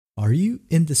Are you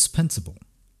indispensable?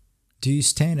 Do you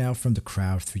stand out from the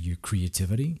crowd through your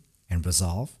creativity and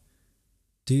resolve?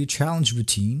 Do you challenge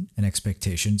routine and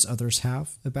expectations others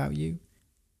have about you?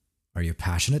 Are you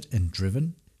passionate and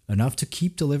driven enough to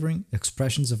keep delivering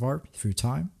expressions of art through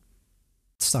time?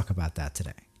 Let's talk about that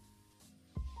today.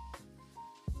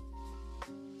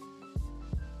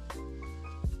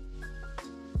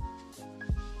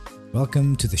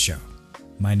 Welcome to the show.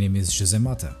 My name is Jose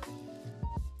Mata.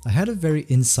 I had a very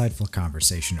insightful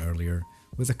conversation earlier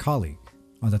with a colleague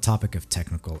on the topic of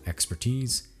technical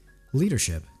expertise,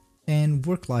 leadership, and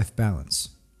work-life balance,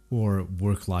 or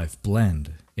work-life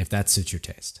blend, if that suits your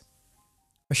taste.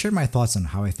 I shared my thoughts on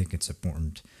how I think it's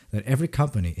important that every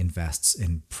company invests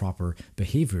in proper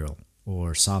behavioral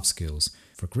or soft skills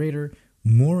for greater,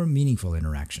 more meaningful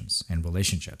interactions and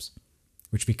relationships,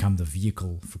 which become the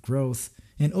vehicle for growth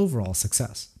and overall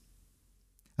success.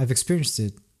 I've experienced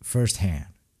it firsthand.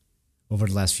 Over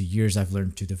the last few years, I've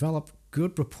learned to develop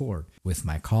good rapport with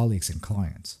my colleagues and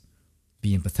clients,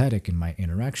 be empathetic in my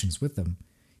interactions with them,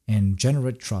 and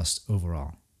generate trust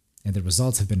overall. And the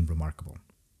results have been remarkable.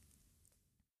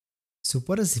 So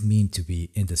what does it mean to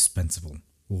be indispensable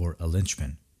or a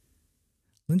linchpin?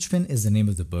 Linchpin is the name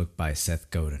of the book by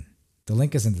Seth Godin. The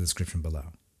link is in the description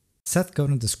below. Seth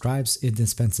Godin describes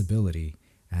indispensability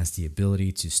as the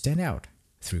ability to stand out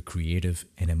through creative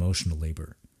and emotional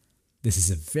labor. This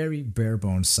is a very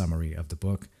bare-bones summary of the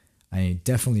book. I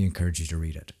definitely encourage you to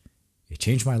read it. It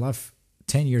changed my life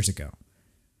 10 years ago.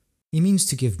 It means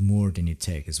to give more than you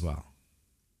take as well.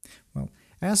 Well,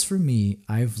 as for me,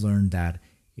 I've learned that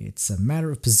it's a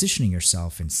matter of positioning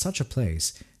yourself in such a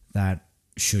place that,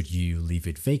 should you leave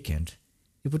it vacant,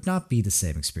 it would not be the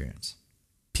same experience.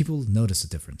 People notice the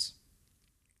difference.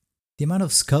 The amount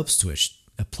of scopes to which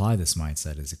apply this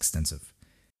mindset is extensive.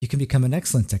 You can become an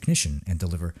excellent technician and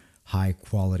deliver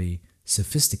high-quality,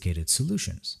 sophisticated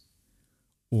solutions.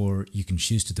 Or you can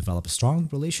choose to develop strong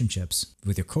relationships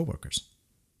with your coworkers.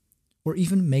 Or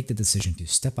even make the decision to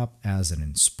step up as an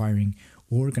inspiring,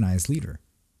 organized leader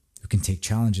who can take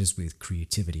challenges with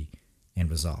creativity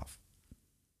and resolve.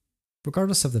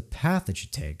 Regardless of the path that you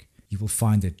take, you will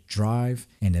find that drive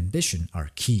and ambition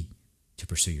are key to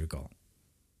pursue your goal.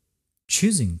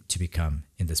 Choosing to become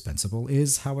indispensable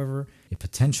is, however, a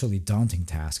potentially daunting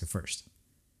task at first.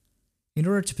 In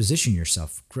order to position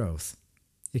yourself for growth,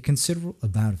 a considerable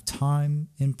amount of time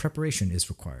and preparation is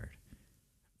required.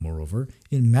 Moreover,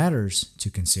 it matters to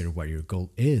consider what your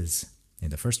goal is in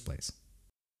the first place.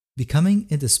 Becoming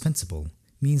indispensable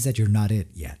means that you're not it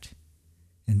yet,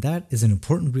 and that is an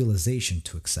important realization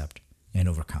to accept and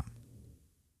overcome.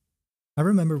 I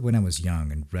remember when I was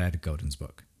young and read Godin's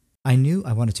book. I knew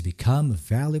I wanted to become a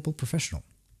valuable professional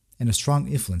and a strong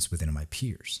influence within my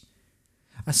peers.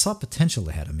 I saw potential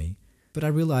ahead of me, but I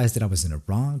realized that I was in a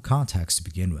wrong context to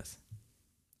begin with.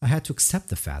 I had to accept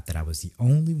the fact that I was the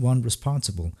only one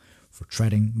responsible for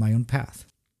treading my own path.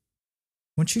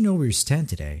 Once you know where you stand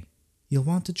today, you'll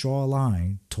want to draw a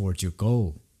line towards your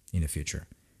goal in the future.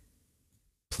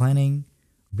 Planning,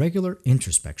 regular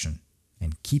introspection,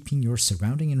 and keeping your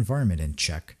surrounding environment in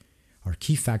check are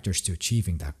key factors to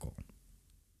achieving that goal.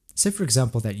 Say, for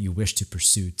example, that you wish to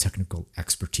pursue technical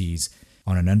expertise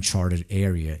on an uncharted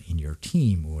area in your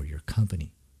team or your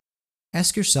company.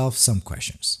 Ask yourself some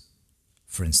questions.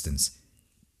 For instance,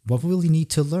 what will you need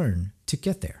to learn to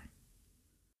get there?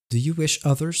 Do you wish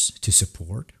others to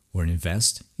support or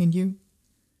invest in you?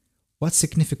 What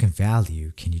significant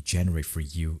value can you generate for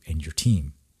you and your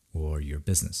team or your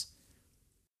business?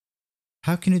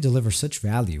 How can you deliver such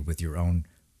value with your own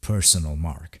personal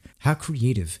mark? How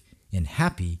creative and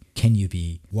happy can you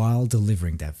be while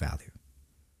delivering that value?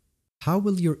 How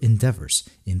will your endeavors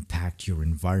impact your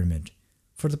environment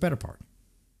for the better part?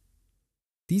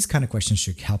 These kind of questions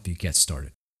should help you get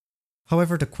started.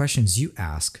 However, the questions you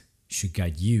ask should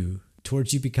guide you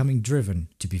towards you becoming driven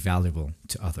to be valuable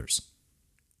to others.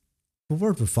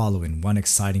 Reward will follow in one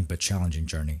exciting but challenging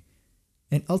journey,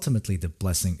 and ultimately the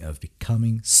blessing of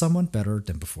becoming someone better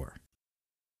than before.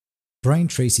 Brian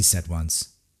Tracy said once,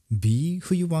 "Be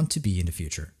who you want to be in the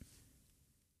future."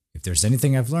 If there's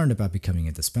anything I've learned about becoming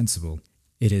indispensable,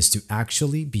 it is to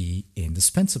actually be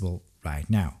indispensable right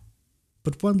now,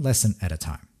 but one lesson at a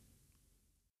time.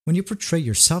 When you portray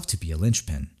yourself to be a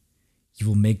linchpin, you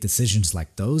will make decisions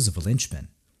like those of a linchpin.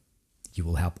 You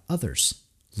will help others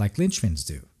like linchpins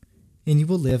do, and you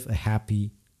will live a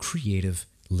happy, creative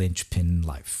linchpin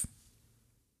life.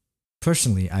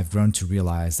 Personally, I've grown to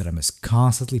realize that I must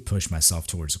constantly push myself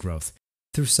towards growth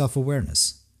through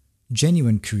self-awareness,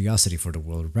 genuine curiosity for the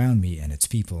world around me and its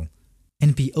people,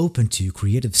 and be open to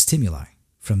creative stimuli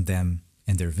from them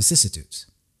and their vicissitudes.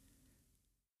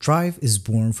 Drive is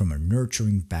born from a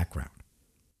nurturing background,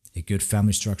 a good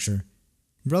family structure,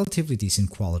 relatively decent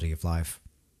quality of life,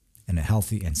 and a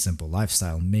healthy and simple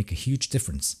lifestyle make a huge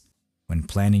difference when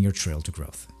planning your trail to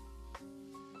growth.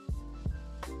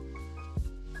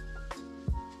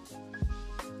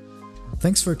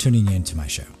 Thanks for tuning in to my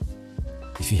show.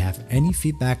 If you have any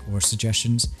feedback or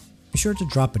suggestions, be sure to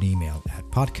drop an email at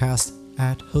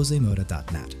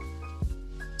podcast@josemota.net.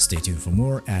 Stay tuned for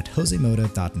more at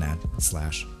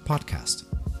josemota.net/podcast.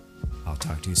 I'll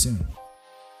talk to you soon.